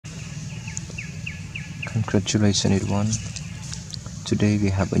Congratulations everyone. Today we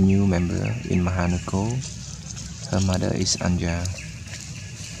have a new member in Mohanokor. Her mother is Ariya.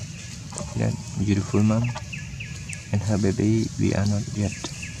 That beautiful mom. And her baby, we are not yet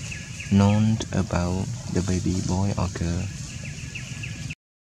known about the baby boy or girl.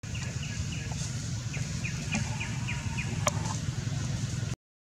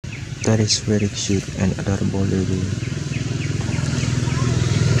 That is very cute and adorable baby.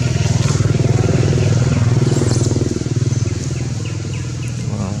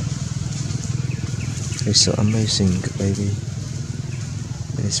 Wow, it's so amazing baby.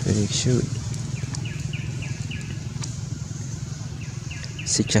 That is very cute.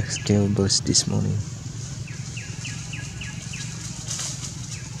 She just gave birth this morning.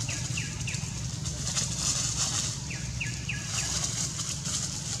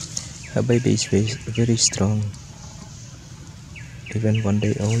 Her baby is very strong, even 1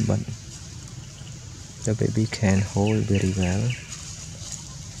 day old, but the baby can hold very well.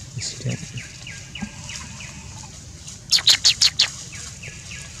 You see that?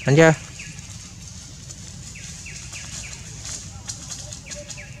 Ariya,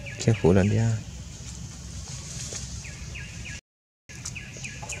 careful, Ariya.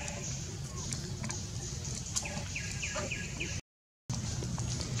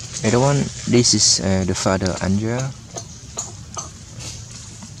 Everyone, this is the father Ariya,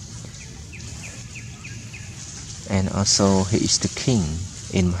 and also he is the king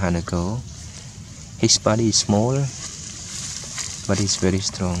in Mohanokor. His body is small, but he's very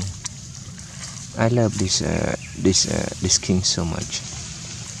strong. I love this king so much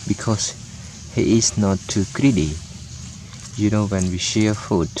because he is not too greedy. You know, when we share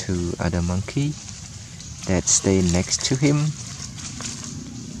food to other monkey that stay next to him,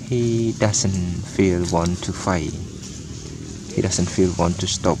 he doesn't feel want to fight. He doesn't feel want to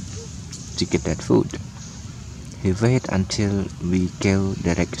stop to get that food. He wait until we go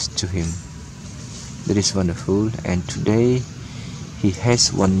direct to him. That is wonderful. And today he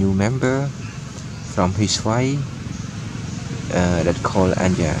has one new member from his wife that called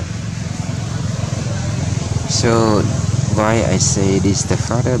Ariya. So why I say this the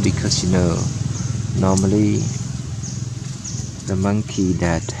father, because you know, normally the monkey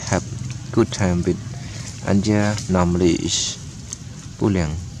that have good time with Ariya normally is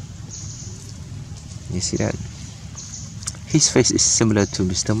Puleng. You see that? His face is similar to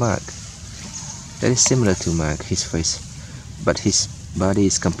Mr. Mark. That is similar to Mark, his face, but his body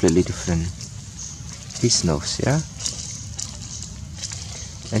is completely different. His nose, yeah.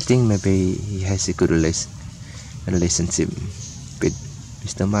 I think maybe he has a good relationship with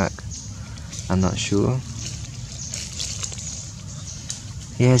Mr. Mark. I'm not sure.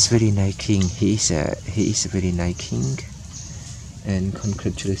 He is very nice king. He is a very nice king, and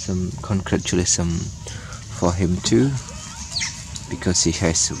congratulations for him too, because he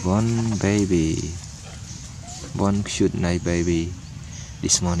has one baby, one cute nice baby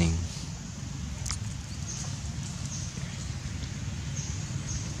this morning.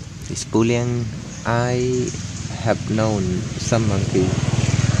 This Puleng, I have known some monkey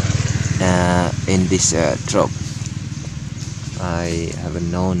in this drop. I haven't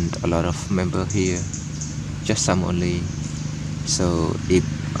known a lot of members here, just some only. So if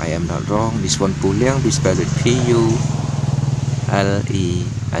I am not wrong, this one Puleng, we spell it P-U-L-E-N-G,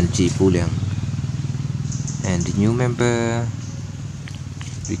 Puleng. And the new member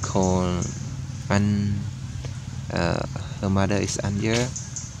we call her mother is Ariya,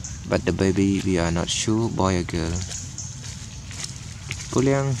 but the baby we are not sure, boy or girl.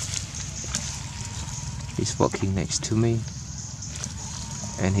 Puleng is walking next to me,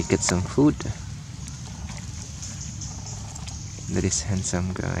 and he gets some food. That is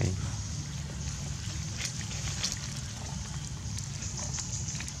handsome guy.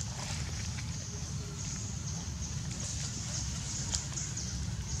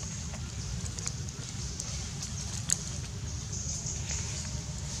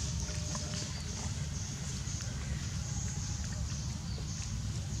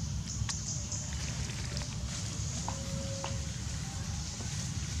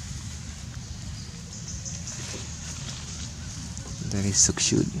 That is so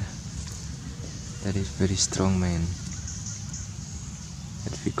cute. That is very strong man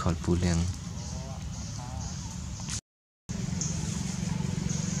that we call Puleng.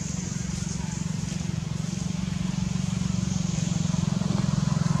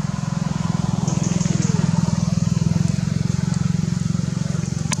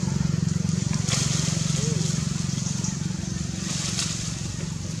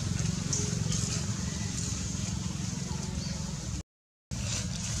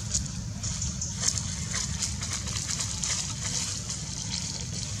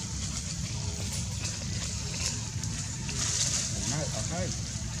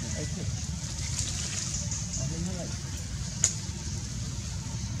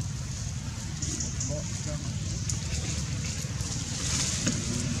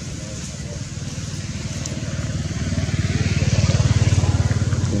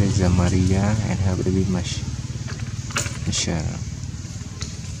 is Maria and her baby Michelle.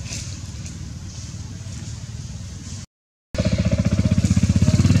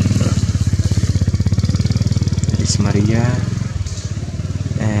 It's Maria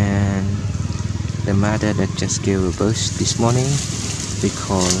and the mother that just gave birth this morning. We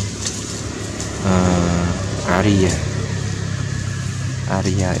call Ariya.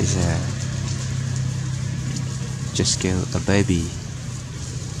 Ariya is just gave a baby.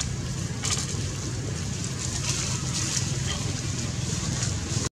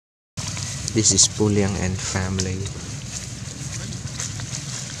 This is Puleng and family.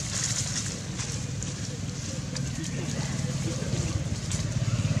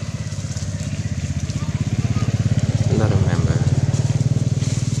 A lot of members.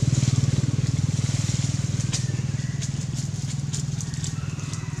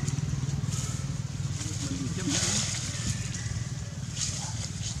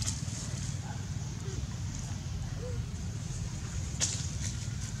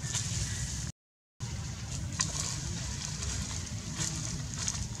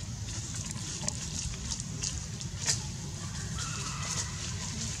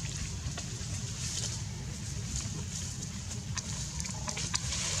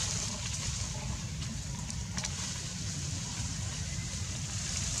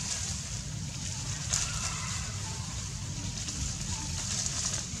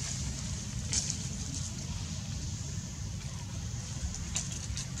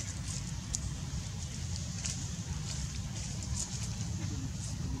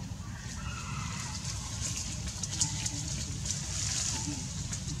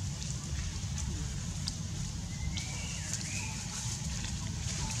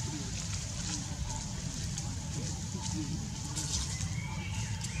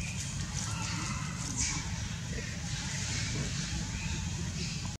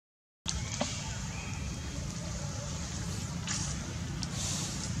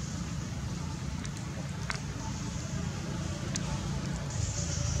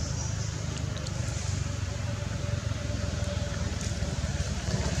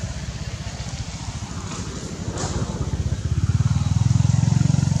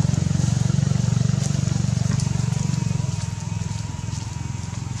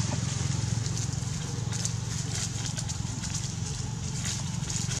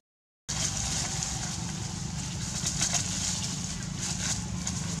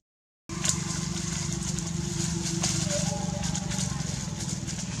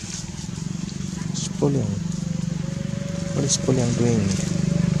 Puleng. What is Puleng doing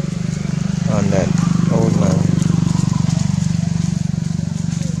on that